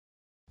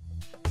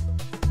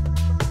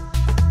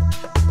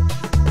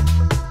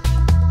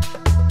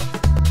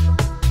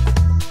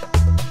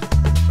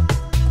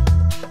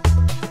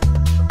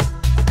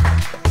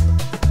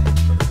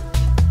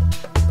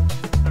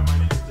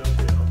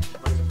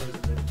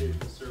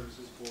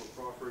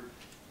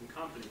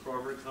and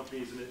Carver &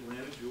 Company is in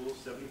Atlanta, Jules,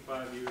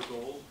 75 years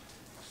old.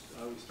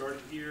 We started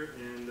here,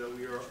 and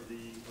we are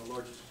the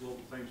largest global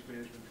claims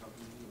management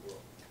company in the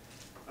world.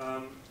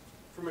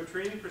 From a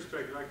training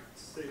perspective, I could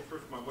say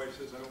first, my wife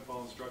says I don't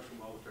follow instruction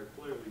well, which I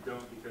clearly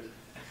don't, because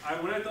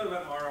when I thought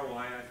about ROI,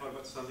 I thought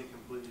about something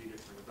completely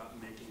different,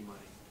 about making money.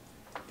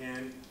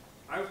 And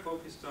I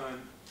focused on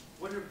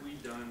what have we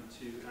done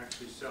to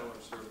actually sell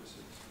our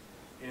services.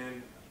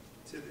 And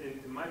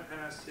in my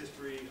past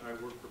history, I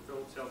worked for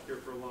Philips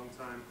Healthcare for a long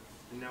time,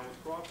 and now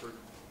with Crawford,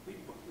 we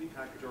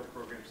package our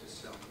programs to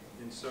sell.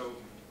 And so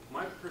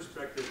my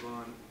perspective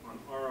on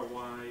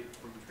ROI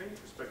from a training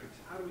perspective is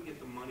how do we get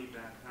the money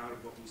back out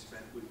of what we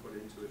put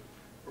into it.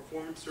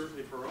 Performance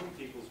certainly for our own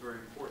people is very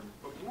important,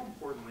 but more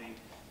importantly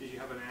is you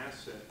have an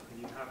asset, and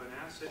you have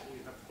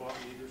thought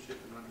leadership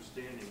and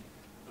understanding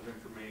of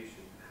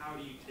information. How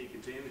do you take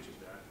advantage of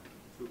that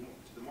to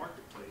the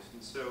marketplace?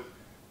 And so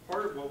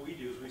part of what we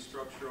do is we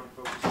structure on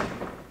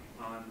focusing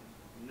on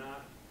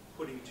not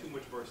putting too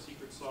much of our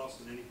secret sauce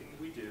in anything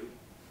that we do.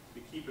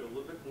 We keep it a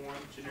little bit more on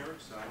the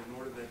generic side in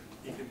order that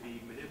it can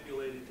be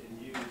manipulated and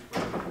used by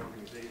other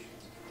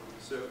organizations.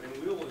 So, and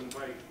we'll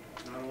invite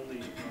not only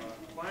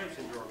clients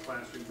into our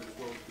classroom, but as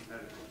well as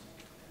competitors.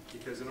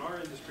 Because in our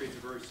industry, it's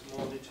a very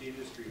small, niche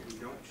industry. If we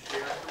don't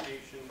share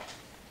information,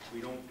 we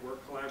don't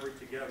collaborate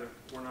together,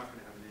 we're not going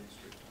to have an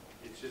industry.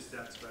 It's just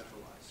that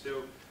specialized.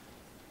 So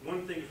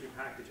one thing is we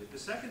package it. The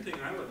second thing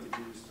I like to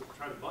do is to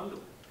try to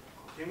bundle it.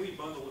 Can we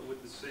bundle it with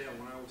the sale?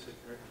 When I was at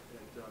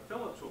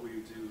Philips, what we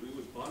would do, we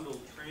would bundle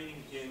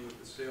training in with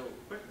the sale of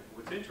equipment.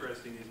 What's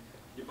interesting is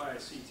you buy a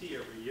CT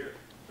every year,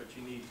 but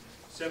you need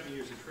 7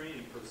 years of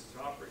training for this to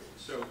operate.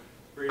 So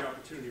great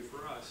opportunity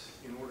for us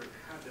in order to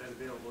have that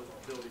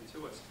availability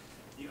to us.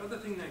 The other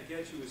thing that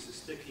gets you is the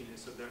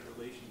stickiness of that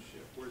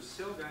relationship. Whereas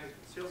sales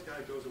guy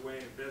goes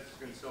away and bets is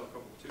going to sell a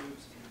couple of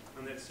tubes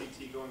on that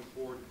CT going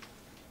forward,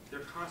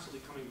 they're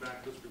constantly coming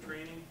back to us for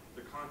training.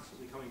 They're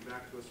constantly coming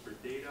back to us for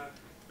data.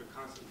 They're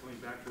constantly coming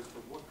back to us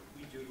for what can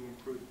we do to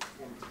improve the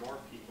performance of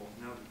our people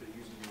now that they're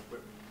using the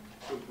equipment.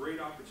 So great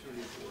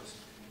opportunity for us.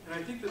 And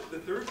I think that the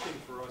third thing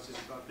for us is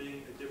about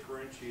being a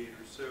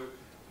differentiator. So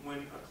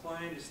when a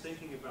client is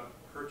thinking about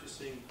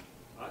purchasing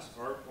us,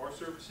 our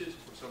services,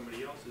 or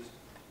somebody else's,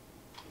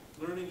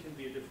 learning can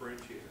be a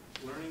differentiator.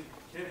 Learning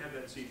can have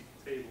that seat at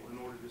the table in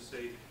order to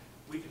say,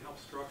 we can help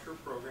structure a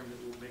program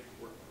that will make it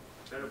work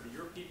better for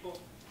your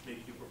people,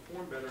 make you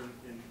perform better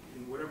in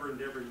whatever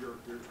endeavor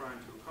you're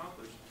trying to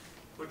accomplish.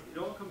 But it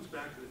all comes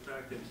back to the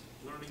fact that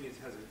learning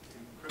has an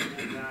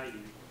incredible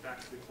value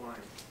back to the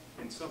client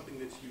and something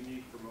that's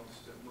unique for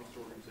most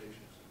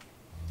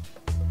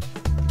organizations.